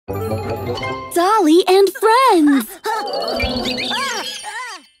Dolly and Friends!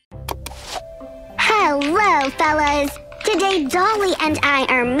 Hello, fellas! Today, Dolly and I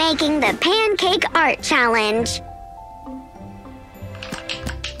are making the Pancake Art Challenge.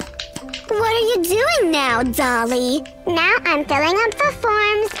 What are you doing now, Dolly? Now I'm filling up the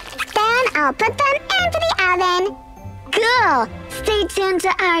forms. Then I'll put them into the oven. Cool! Stay tuned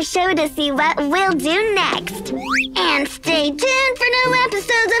to our show to see what we'll do next. And stay tuned for new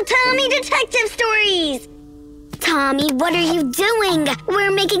episodes of Tommy Detective Stories! Tommy, what are you doing?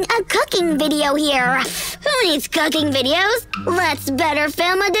 We're making a cooking video here. Who needs cooking videos? Let's better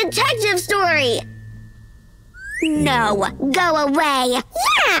film a detective story. No, go away.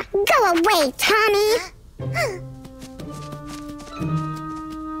 Yeah, go away, Tommy.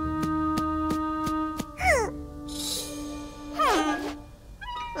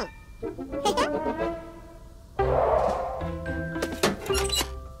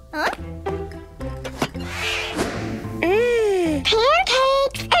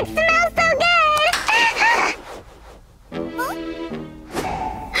 Pancakes! It smells so good!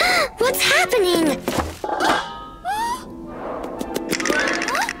 What's happening?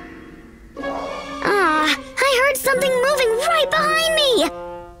 I heard something moving right behind me!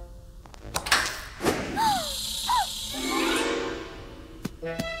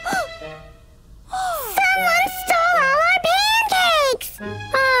 Someone stole all our pancakes!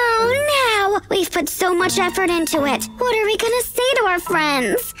 Oh, no! We've put so much effort into it. What are we gonna say to our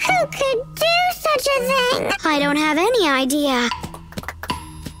friends? Who could do such a thing? I don't have any idea.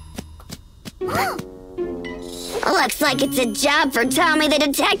 Looks like it's a job for Tommy the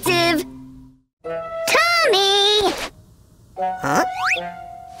detective. Tommy! Huh?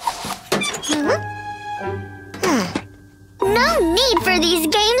 No need for these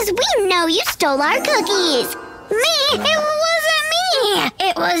games. We know you stole our cookies. Me? It wasn't me.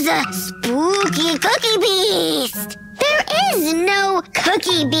 It was a spooky cookie beast. There is no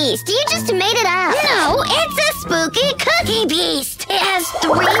cookie beast. You just made it up. No, it's a spooky cookie beast. It has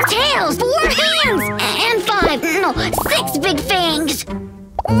 3 tails, 4 hands, and 6 big fangs.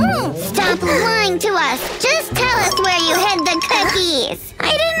 Stop lying to us. Just tell us where you hid the cookies.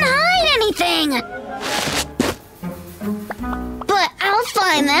 I didn't hide anything. But I'll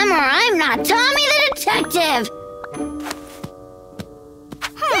find them or I'm not Tommy the detective.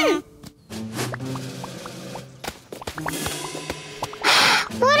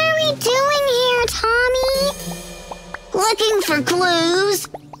 What are we doing here, Tommy? Looking for clues.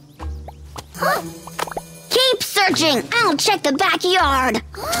 Keep searching. I'll check the backyard.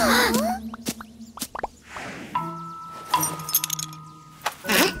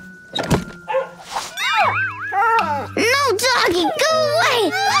 No, doggy, go away!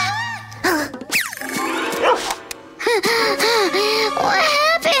 What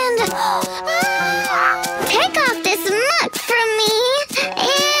happened? Take off this muck from me.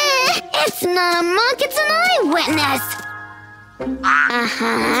 It's not a muck, it's an eyewitness.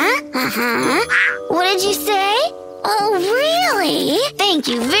 What did you say? Oh, really? Thank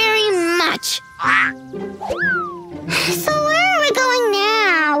you very much. So where are we going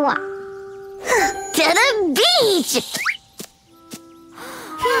now? To the beach!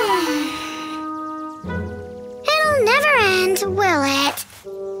 It'll never end, will it?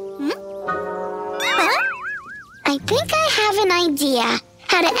 I think I have an idea.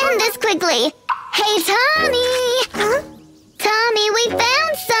 How to end this quickly. Hey, Tommy! Tommy, we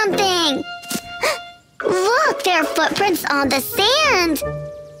found something! Look, there are footprints on the sand.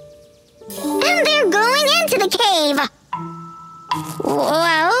 And they're going into the cave.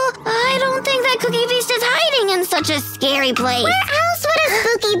 Well, I don't think that Cookie Beast is hiding in such a scary place. Where else would a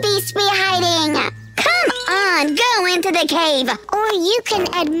spooky beast be hiding? Come on, go into the cave. Or you can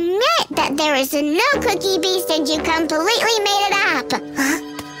admit that there is no Cookie Beast and you completely made it up.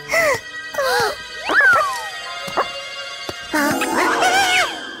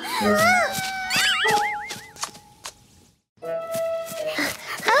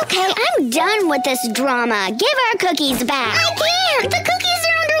 Okay, I'm done with this drama. Give our cookies back. I can't! The cookies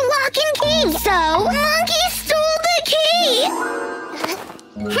are under lock and key. So, Monkey stole the key.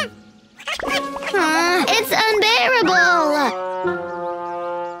 It's unbearable.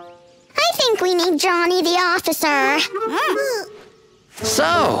 I think we need Johnny the officer.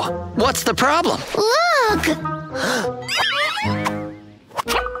 So, what's the problem? Look!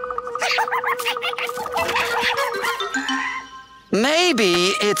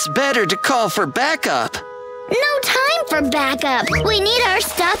 Maybe it's better to call for backup. No time for backup. We need our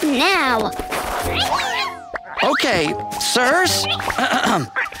stuff now. Okay, sirs.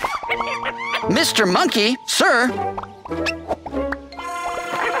 Mr. Monkey, sir.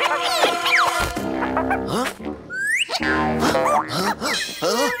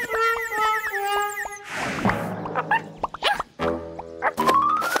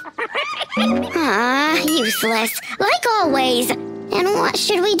 useless, like always. And what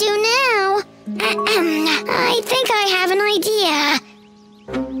should we do now? I think I have an idea.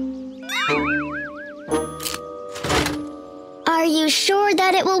 Are you sure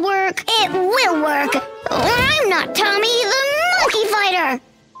that it will work? It will work. I'm not Tommy the monkey fighter.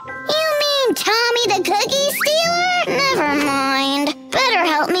 You mean Tommy the cookie stealer? Never mind. Better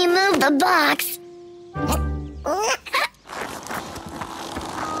help me move the box.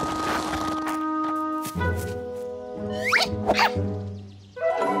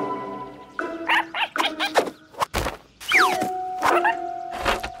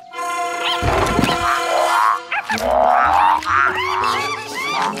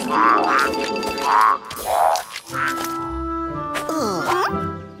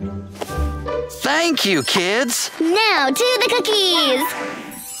 Thank you, kids. Now to the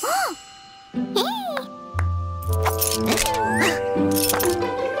cookies.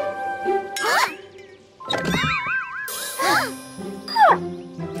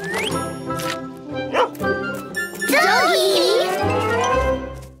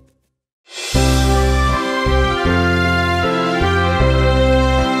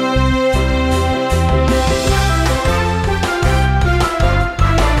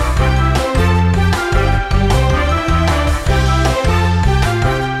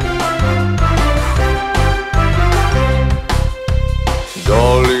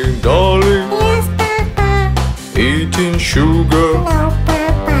 Dolly, Dolly, Yes, Papa. eating sugar, No,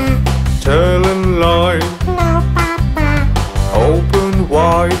 Papa. telling lies, No, Papa. open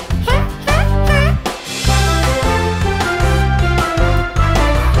wide.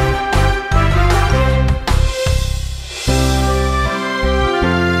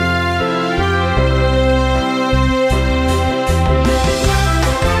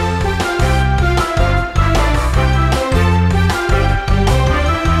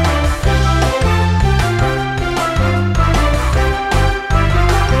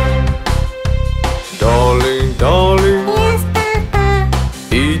 Dolly, Dolly, Yes,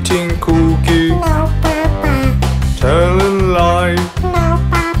 Papa. eating cookie, No, Papa. telling lies, No,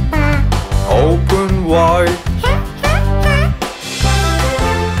 Papa. open wide.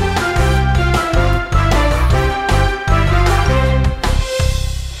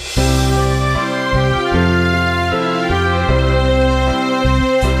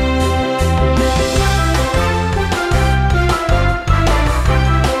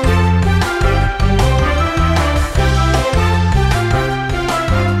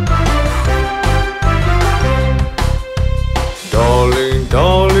 Dolly,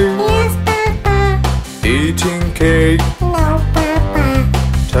 Dolly, Yes, Papa. eating cake, No, Papa.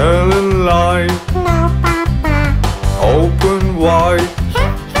 telling lies, No, Papa. open wide.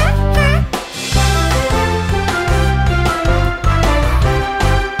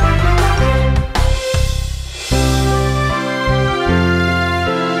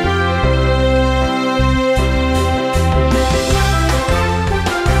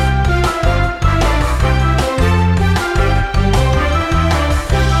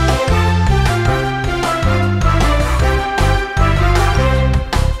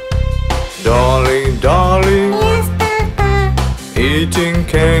 Dolly, Dolly, Yes, Papa. eating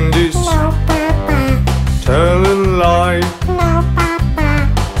candies, No, Papa. telling lies, No, Papa.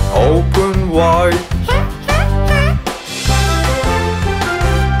 open wide.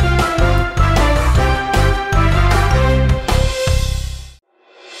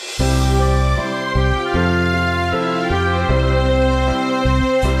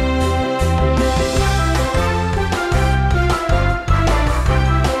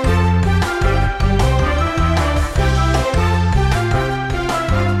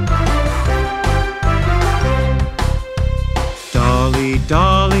 Dolly,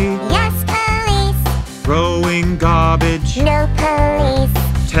 Dolly, Yes, police. throwing garbage, No, police.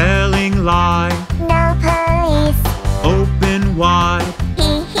 telling lie, No, police. open wide.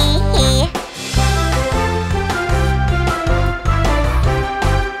 Hee, hee, hee.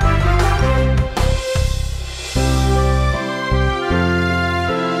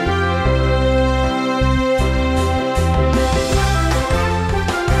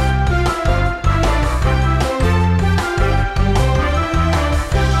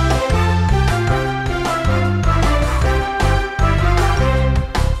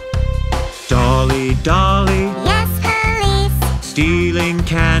 Dolly, Dolly, Yes, police. stealing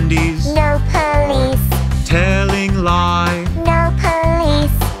candies, No, police. telling lie, No,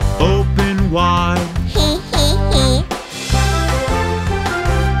 police. open wide. Hee, hee, hee.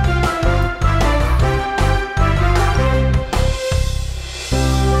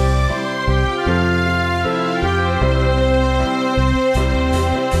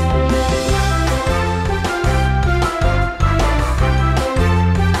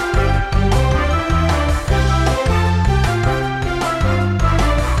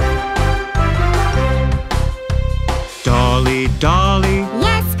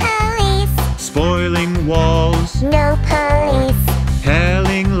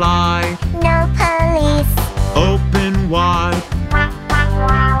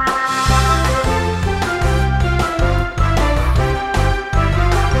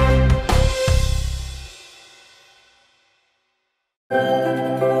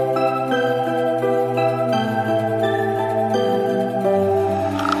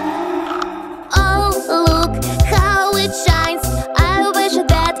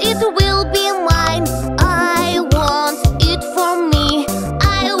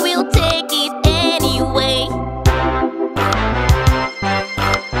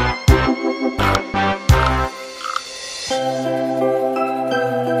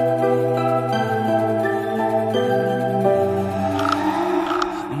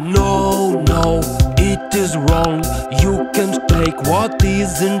 what is wrong. You can't take what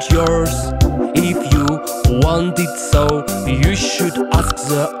isn't yours. If you want it so, you should ask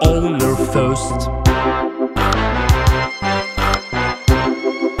the owner first.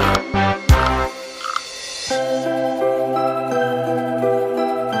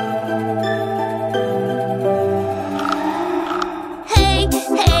 Hey,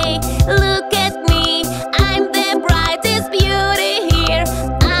 hey, look at me. I'm the brightest beauty here.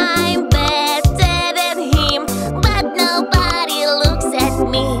 I'm better than him, but nobody looks at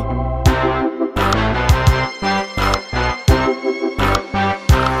me.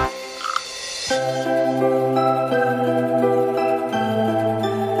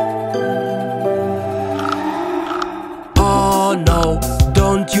 Oh no,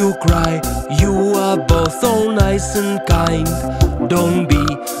 don't you cry. You are both so nice and kind. Don't be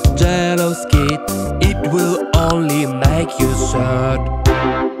jealous, kid. It will only make you sad.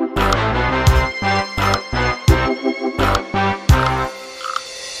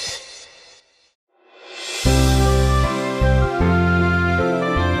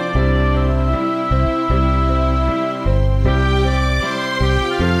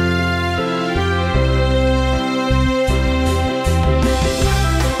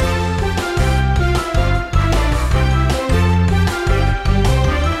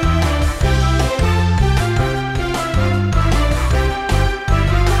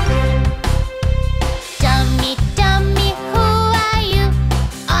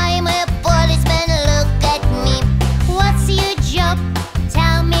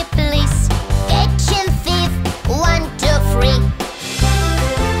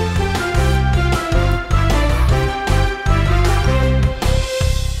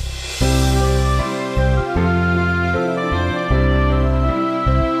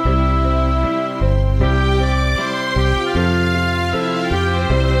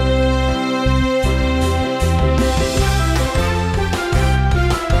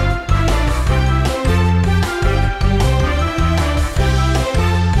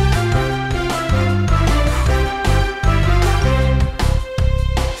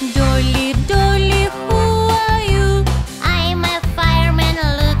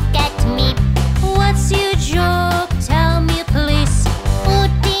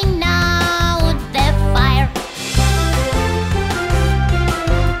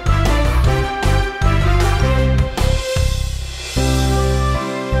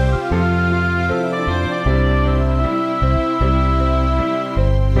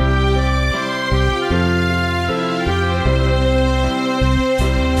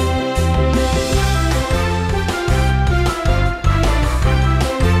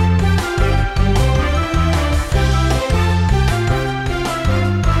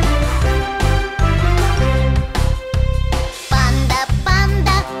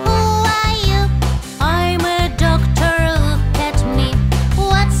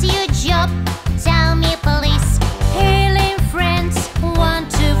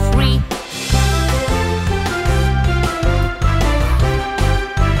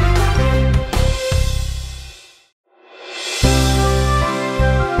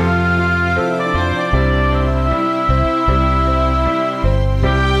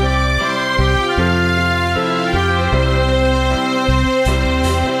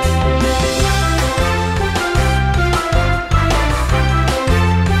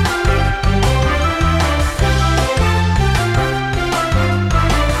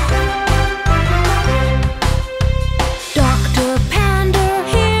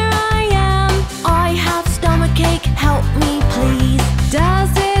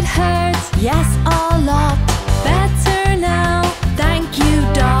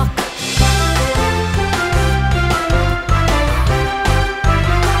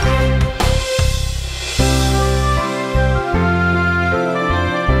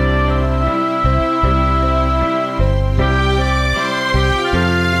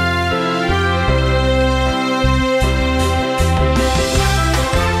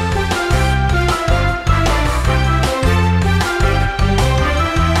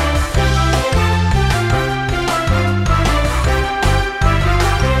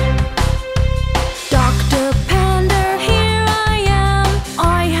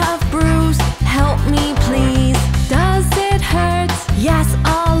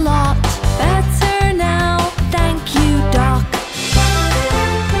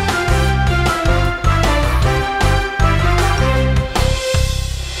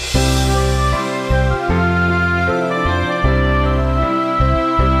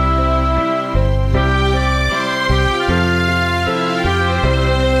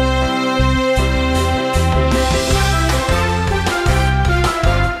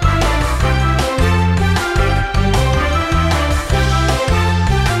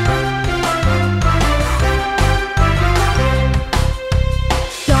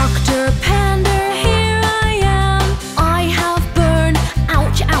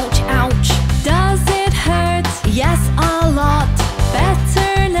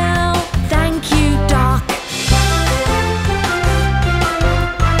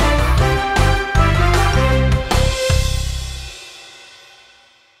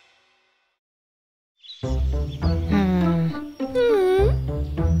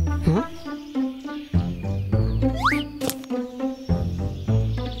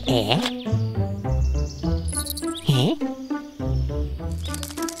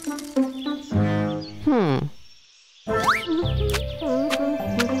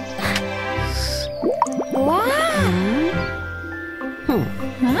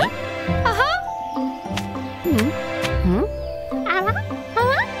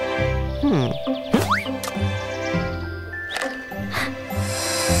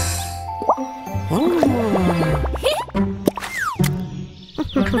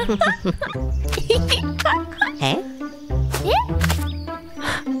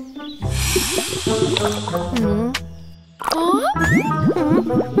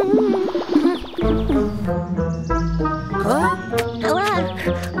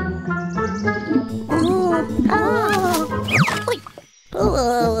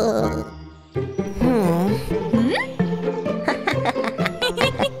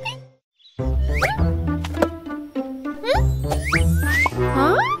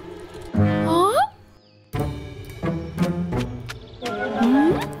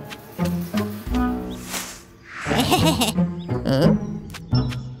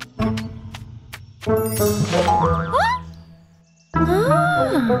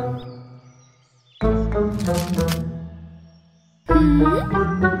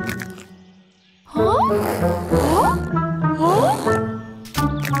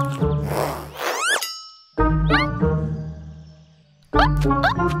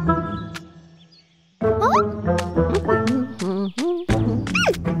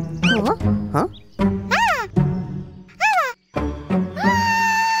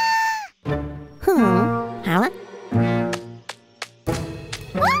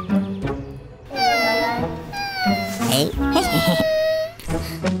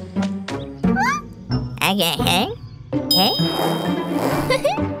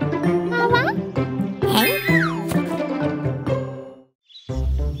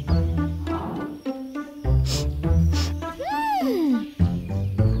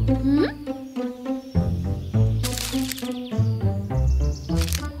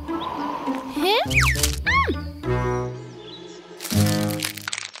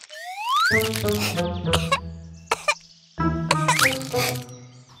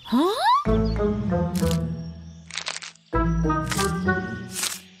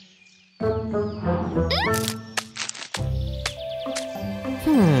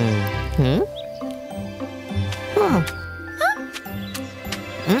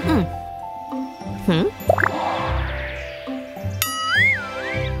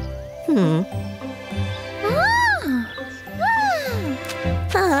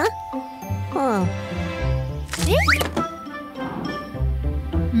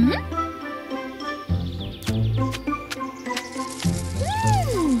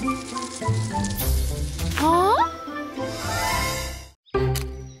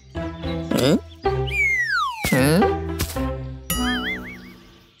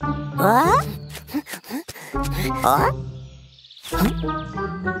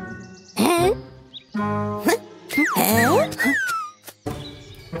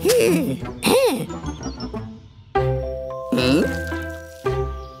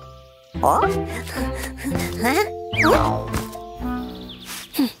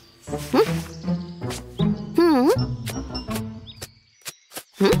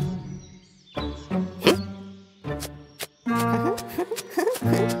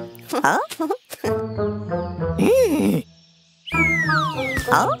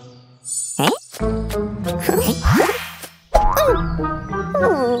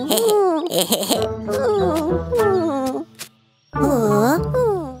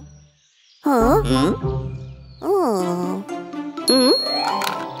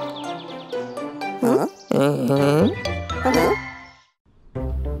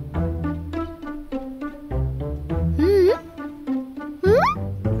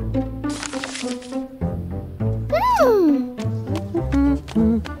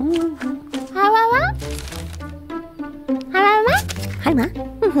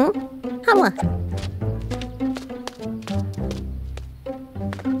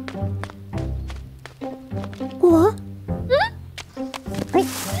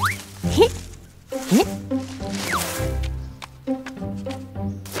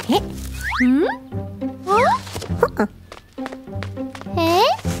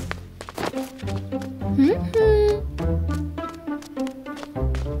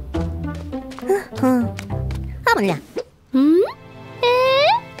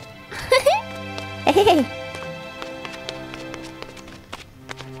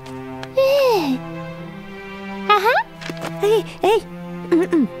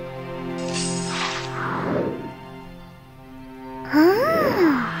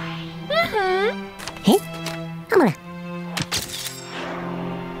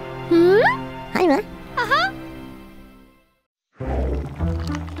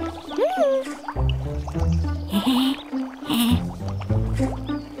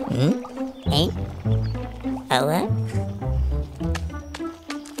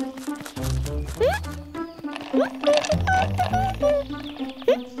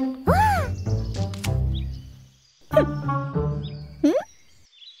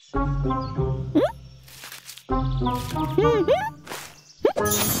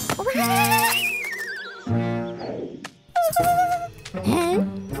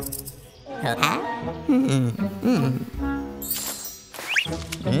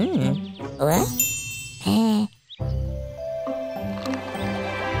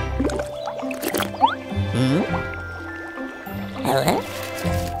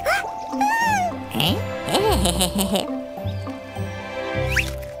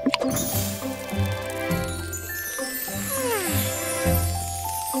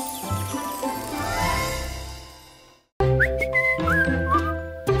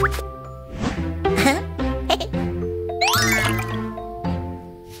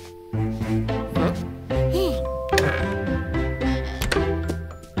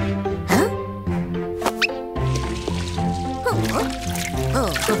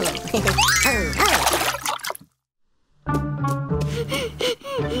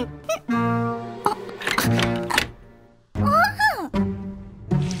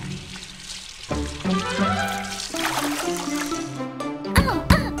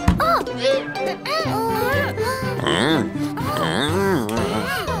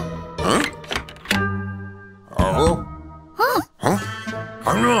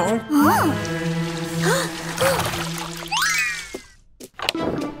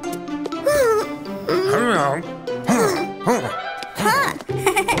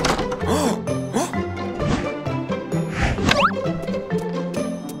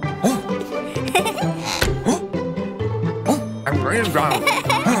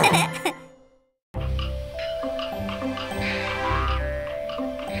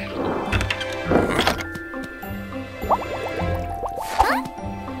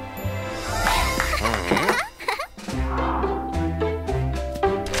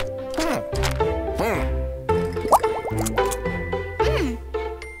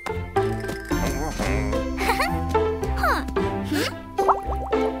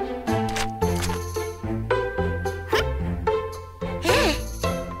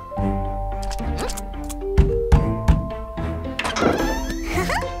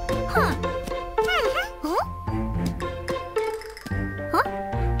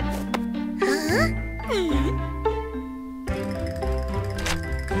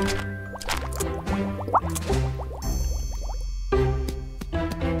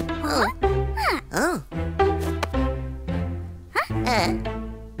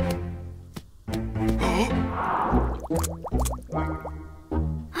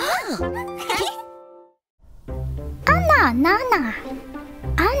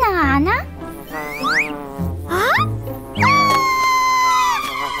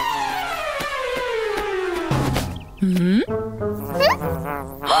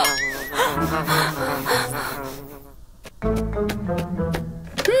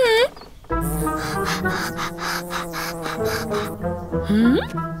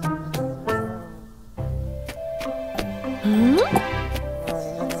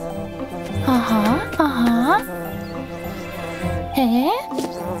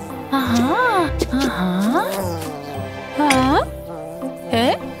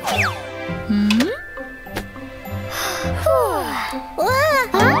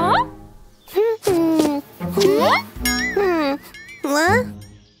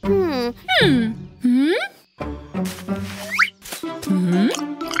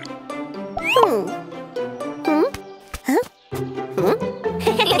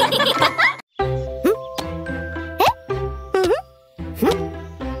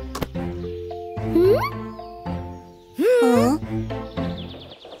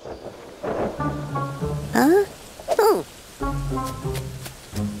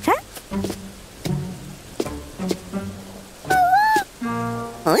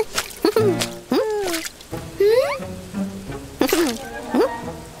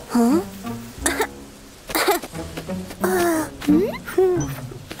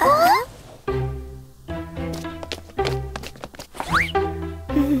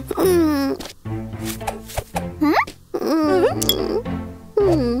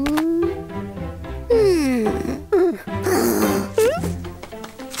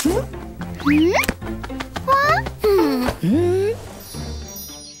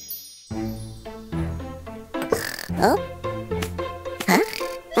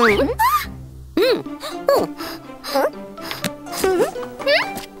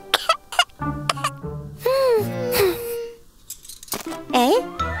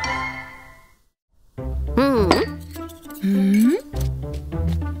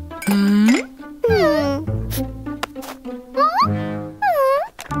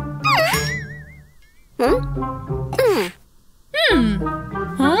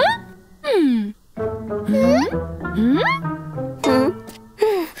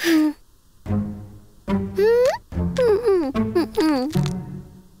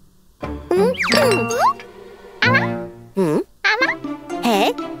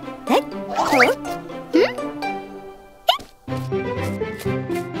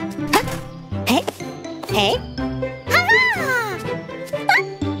 Hey? Hurrah!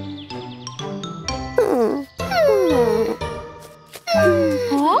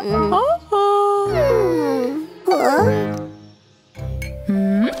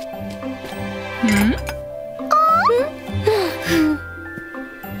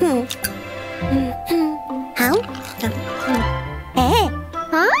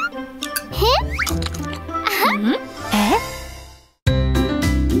 Huh?